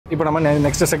இப்போ நம்ம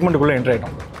next செக்மெண்ட்டுக்குள்ளே entry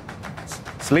ஆகிட்டோம்.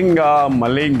 ஸ்லிங்கா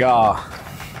மல்லிங்கா,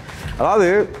 அதாவது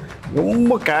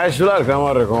ரொம்ப கேஷுவலாக இருக்கிற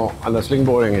மாதிரி இருக்கும் அந்த ஸ்லிங்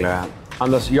போலிங்கில்.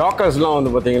 அந்த யாக்கர்ஸ்லாம்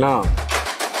வந்து பார்த்தீங்கன்னா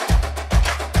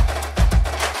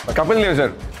கபில் தேவ்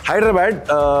சார் ஹைதராபாத்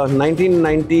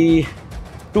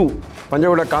 1992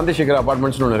 பஞ்சகுட காந்திசேகர்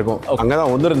அப்பார்ட்மெண்ட்ஸ்னு ஒன்று இருக்கும். அங்கே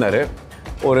தான் வந்திருந்தார்,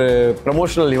 ஒரு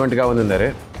ப்ரமோஷனல் ஈவெண்ட்டுக்காக வந்திருந்தார்.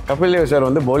 கபில் தேவ் சார்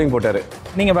வந்து பவுலிங் போட்டார்.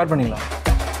 நீங்கள் பேட் பண்ணிங்களா?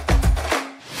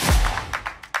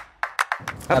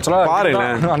 ஆக்சுவலாக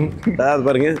பாருங்களேன், அதாவது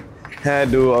பாருங்க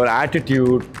ஹேடு, அவர்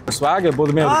ஆட்டிடியூட், ஸ்வாக்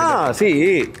எப்போதுமே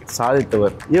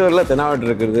சாதித்தவர். இவரெல்லாம் தென்னாவட்டு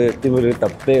இருக்கிறது திமிரு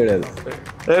தப்பே கிடையாது.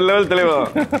 லெவல் தெளிவா.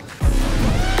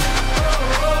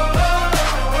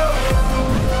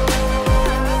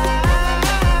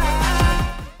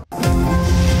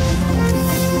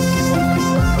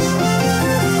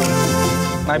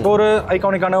 நான் இப்போ ஒரு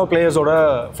ஐகானிக்கான பிளேயர்ஸோட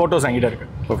ஃபோட்டோஸ் என்கிட்ட இருக்கு.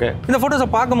 ஓகே, இந்த ஃபோட்டோஸை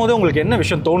பார்க்கும்போது உங்களுக்கு என்ன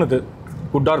விஷயம் தோணுது?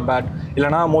 குட் ஆர் பேட்,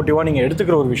 இல்லைனா மோட்டிவாக நீங்கள்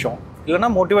எடுத்துக்கிற ஒரு விஷயம், இல்லைனா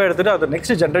மோட்டிவாக எடுத்துகிட்டு அதை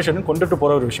நெக்ஸ்ட் ஜென்ரேஷனுக்கு கொண்டுட்டு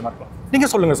போகிற ஒரு விஷயமா இருக்கலாம்.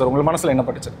 நீங்கள் சொல்லுங்கள் சார், உங்கள் மனசில் என்ன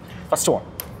பட்டுச்சு? ஃபர்ஸ்ட் ஒன்,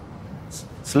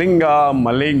 ஸ்லிங்கா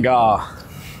மல்லிங்கா,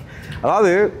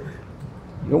 அதாவது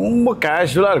ரொம்ப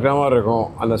கேஷுவலாக இருக்கிற மாதிரி இருக்கும்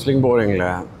அந்த ஸ்லிங் போலிங்கில்.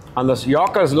 அந்த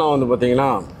யாக்கர்ஸ்லாம் வந்து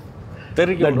பார்த்தீங்கன்னா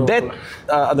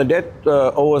அந்த டெத்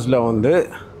ஓவர்ஸில் வந்து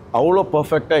அவ்வளோ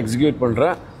பர்ஃபெக்டாக எக்ஸிக்யூட்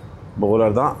பண்ணுற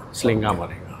பவுலர் தான் ஸ்லிங்கா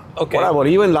மல்லிங்கா. ஓகே, ஒரு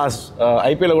ஈவன் லாஸ்ட்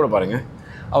ஐபிஎல்ல கூட பாருங்கள்,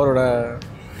 அவரோட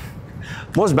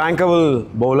மோஸ்ட் பேங்கபிள்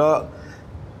பவுலர்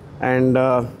அண்ட்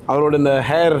அவரோட இந்த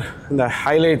ஹேர், இந்த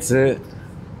ஹைலைட்ஸு,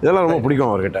 இதெல்லாம் ரொம்ப பிடிக்கும்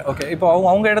அவர்கிட்ட. ஓகே, இப்போ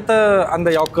அவங்க எடுத்த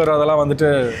அந்த யாக்கர் அதெல்லாம் வந்துட்டு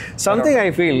சம்திங் ஐ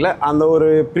ஃபீல் அந்த ஒரு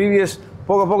ப்ரீவியஸ்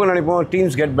போக போக நினைப்போம்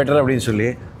டீம்ஸ் கெட் பெட்டர் அப்படின்னு சொல்லி,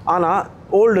 ஆனால்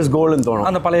ஓல்ட் இஸ் கோல்டுன்னு தோணும்.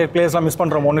 அந்த பழைய பிளேயர்ஸ்லாம் மிஸ்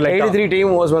பண்ணுறோம். 83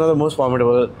 team was one of the most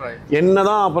formidable. என்ன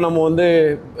தான் அப்போ நம்ம வந்து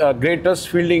கிரேட்டஸ்ட்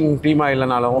ஃபீல்டிங் டீமாக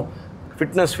இல்லைனாலும்,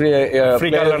 ஃபிட்னஸ்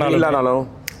இல்லைனாலும்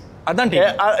அதான்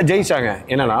ஜெயிச்சாங்க.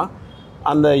 என்னன்னா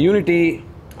அந்த யூனிட்டி,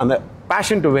 அந்த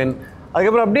பேஷன் டு வின்.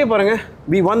 அதுக்கப்புறம் அப்படியே பாருங்க,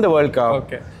 we one the world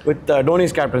cup with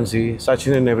Stoinis captaincy,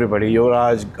 Sachin and everybody,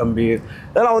 Yuvraj, Gambhir,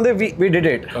 இதெல்லாம் வந்து வி டிட்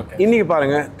இட். இன்னைக்கு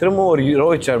பாருங்க, திரும்ப ஒரு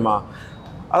ரோஹித் சர்மா,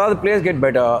 அதாவது பிளேயர்ஸ் கெட்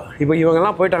பெட்டர். இப்போ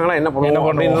இவங்கெல்லாம் போயிட்டாங்கன்னா என்ன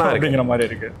பண்ணுவோம் அப்படிங்கிற மாதிரி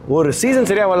இருக்கு. ஒரு சீசன்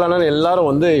சரியா வரலனாலும் எல்லாரும்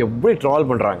வந்து எப்படி ட்ரால்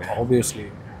பண்றாங்க. ஆப்வியஸ்லி,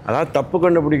 அதாவது தப்பு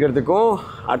கண்டுபிடிக்கிறதுக்கும்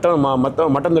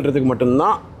மட்டம் தட்டுறதுக்கு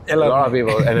மட்டும்தான் எல்லாரும்.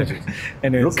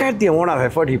 Look at the amount of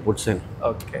effort he puts in.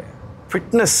 Okay,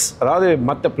 fitness, அதாவது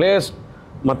மற்ற பிளேயர்ஸ்,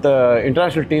 மற்ற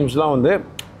இன்டர்நேஷ்னல் டீம்ஸ்லாம் வந்து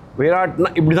விராட்னா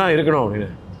இப்படி தான் இருக்கணும் அப்படின்னு,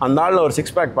 அந்த ஆளில் ஒரு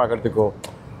சிக்ஸ் பேக் பார்க்கறதுக்கோ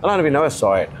அதெல்லாம் we never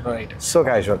saw it. Right, so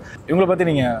casual. இவங்களை பற்றி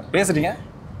நீங்கள் பேசுகிறீங்க.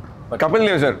 கபில்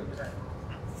தேவ் சார்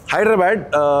ஹைதராபாத்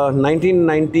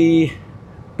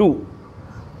 1992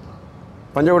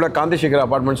 பஞ்சகுட காந்திசேகர்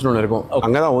அப்பார்ட்மெண்ட்ஸ்னு ஒன்று இருக்கும்.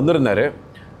 அங்கே தான் வந்திருந்தார்,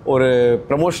 ஒரு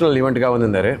ப்ரமோஷனல் ஈவெண்ட்டுக்காக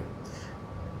வந்திருந்தார்.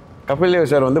 கபில் தேவ்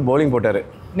சார் வந்து பவுலிங் போட்டார்.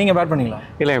 நீங்கள் பேட் பண்ணிங்களா?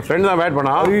 இல்லை, என் ஃப்ரெண்ட் தான் பேட்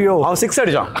பண்ணான். ஐயோ, அவன் 6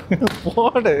 அடிச்சான்.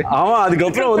 போடு. அவன்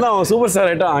அதுக்கப்புறம் வந்து அவன் சூப்பர் ஸ்டார்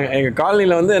ஆகிட்டான். எங்கள்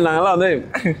காலனியில் வந்து நாங்கள்லாம் வந்து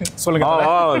சொல்லுங்க,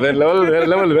 வேறு லெவல் வேறு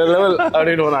லெவல் வேறு லெவல்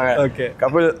அப்படின்னு போனாங்க. ஓகே,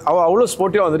 கபில் அவன் அவ்வளோ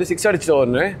ஸ்போர்ட்டிவாக வந்துட்டு 6 அடிச்சிட்டு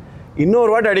ஒன்று இன்னொரு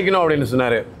வாட்டி அடிக்கணும் அப்படின்னு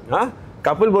சொன்னார்.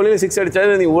 கபில் பவுலிங் 6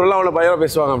 அடிச்சாது நீ ஊரெல்லாம் அவனை பயமாக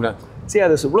பேசுவாங்க அப்படின்னா. சரி,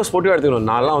 அது இவ்வளோ ஸ்போர்ட்டிவாக எடுத்துக்கணும்.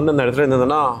 நான்லாம் வந்து அந்த இடத்துல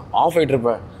இருந்ததுன்னா ஆஃப் ஆகிட்டு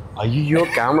இருப்பேன். ஐயோ,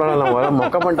 கேமராலாம் வர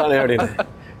மொக்க பண்ணிட்டானே அப்படின்னு.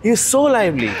 Is so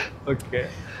lively. ஓகே,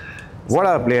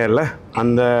 ஓடா பிளேயரில்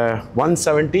அந்த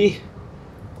 170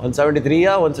 173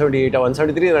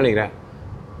 173 நினைக்கிறேன்.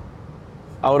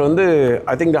 அவர் வந்து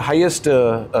I think the highest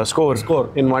score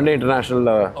in one day international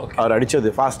அவர்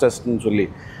அடித்தது ஃபாஸ்டஸ்ட்னு சொல்லி.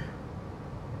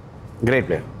 Great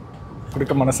player.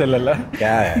 கொடுக்க மனசே இல்லைல்ல.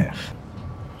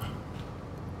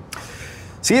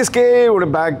 சிஎஸ்கே ஓட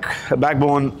பேக்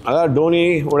போன், அதாவது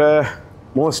டோனியோட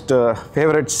மோஸ்ட்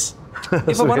ஃபேவரட்ஸ்.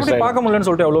 இப்போ மறுபடியும் பார்க்க முடியலன்னு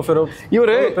சொல்லிட்டு அவ்வளோ பேர்.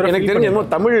 இவர் எனக்கு தெரிஞ்ச என்னமோ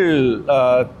தமிழ்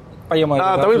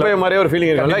பையன் மாதிரியே ஒரு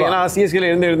ஃபீலிங் இருக்குல்ல. ஏன்னா சிஎஸ்கேல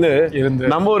இருந்து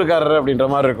நம்ம ஊருக்காரர் அப்படின்ற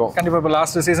மாதிரி இருக்கும். கண்டிப்பாக இப்போ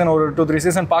லாஸ்ட் சீசன் ஒரு 2-3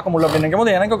 சீசன் பார்க்க முடியல அப்படின்னு நினைக்கும்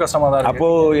போது எனக்கும் கஷ்டமாக தான் இருக்கும்.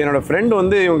 அப்போது என்னோட ஃப்ரெண்ட்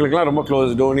வந்து இவங்களுக்குலாம் ரொம்ப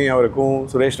க்ளோஸ், டோனி அவருக்கும்,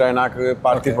 சுரேஷ் ராய்னாக்கு,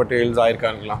 பார்த்திவ் பட்டேல், ஜாகிர்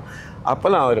கான்லாம்.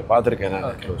 அப்போல்லாம் அவர் பார்த்துருக்கேன்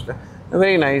நான் க்ளோஸில்.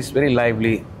 Very nice, very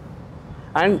lively.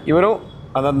 And இவரும்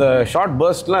அந்த ஷார்ட்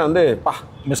பர்ஸ்ட்லாம் வந்து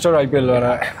மிஸ்டர் ஐபிஎல்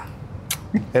வேறு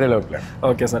very level player.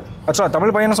 Okay sir, ஆக்சுவலாக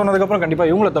தமிழ் பையனை சொன்னதுக்கப்புறம்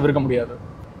கண்டிப்பாக இவங்களை தவிர்க்க முடியாது.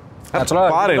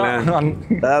 ஆக்சுவலாக பாருங்களேன்,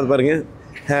 அதாவது பாருங்க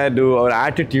ஹேடு, அவர்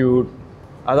ஆட்டிடியூட்,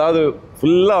 அதாவது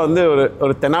ஃபுல்லாக வந்து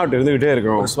ஒரு தென்னாவட்டு இருந்துக்கிட்டே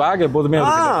இருக்கும். ஸ்வாக் எப்போதுமே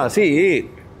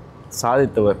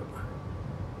சாதித்தவர்.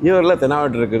 இவரெல்லாம்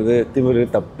தென்னாவட்டு இருக்கிறது திமிரு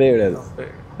தப்பே கிடையாது.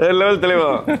 லெவல்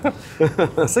தெளிவா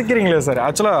ரசிக்கிறீங்களே சார்.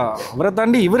 ஆக்சுவலாக அவரை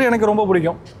தாண்டி இவர் எனக்கு ரொம்ப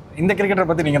பிடிக்கும். இந்த கிரிக்கெட்டரை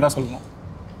பற்றி நீங்கள் தான் சொல்லணும்.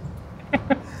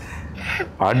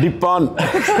 அடிப்பான்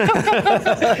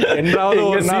என்றாவது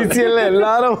ஒரு சிசிஎல்ல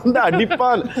எல்லாரும் வந்து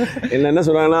அடிப்பான். என்ன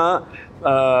சொல்றாங்கன்னா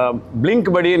பிளிங்க்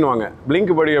படின்னுவாங்க.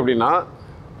 பிளிங்க் படி அப்படின்னா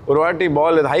ஒரு வாட்டி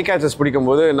பால் ஹை கேச்சஸ்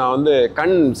பிடிக்கும்போது நான் வந்து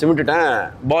கண் சிமிட்டுட்டேன்,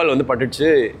 பால் வந்து பட்டுச்சு.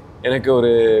 எனக்கு ஒரு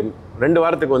 2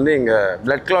 வாரத்துக்கு வந்து இங்கே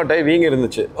பிளட் கிளாட் ஆகி வீங்கி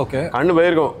இருந்துச்சு. ஓகே. கண்ணு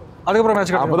போயிருக்கும். அதுக்கப்புறம்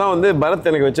மேட்ச் அப்போ தான் வந்து பரத்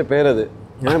எனக்கு வச்ச பேர் அது.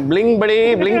 பிளிங்க் படி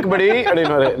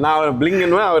அப்படின்னுவாரு. நான் அவர்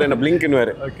பிளிங்க்னுவேன், அவர் என்ன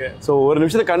பிளிங்க்னுவாரு. ஓகே. ஸோ ஒரு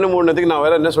நிமிஷத்துக்கு கண்ணு மூடினதுக்கு நான்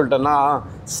வேற என்ன சொல்லிட்டேன்னா,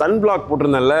 சன் பிளாக்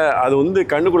போட்டிருந்தேன்ல, அது வந்து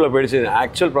கண்ணுக்குள்ளே போயிடுச்சு.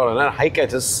 Actual problem high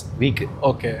catches week.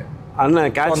 Okay.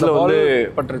 அண்ணன் கேட்சில் வந்து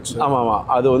பட்டுருச்சு. ஆமாம்,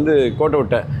 அது வந்து கோட்டை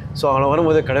விட்டேன். ஸோ அவனை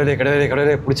வரும்போது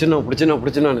கடவுளே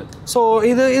பிடிச்சிடணும். ஸோ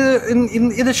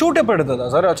இது ஷூட் எப்போ எடுத்ததா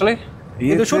சார்? ஆக்சுவலி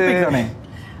இது ஷூட் பிக் தானே?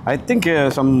 ஐ திங்க்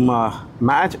சம்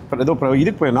மேட்ச் ஏதோ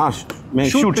இதுக்கு போயினா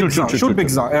ஷூட்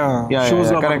பிக்ஸ் தான்.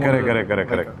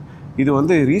 கரெக்ட். இது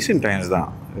வந்து ரீசெண்ட் டைம்ஸ் தான்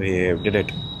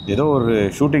ஏதோ ஒரு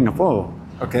ஷூட்டிங் அப்போ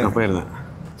நான் போயிருந்தேன்.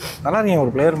 நல்லா நீங்கள்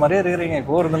ஒரு பிளேயர் மாதிரியே இருக்கிறீங்க.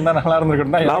 இருந்தால் நல்லா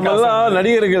இருந்திருக்கணும். நாமெல்லாம்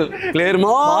நடிகர்கள், பிளேயர்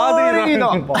மாதிரி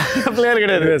பிளேயர்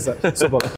கிடையாது சார். சூப்பர்.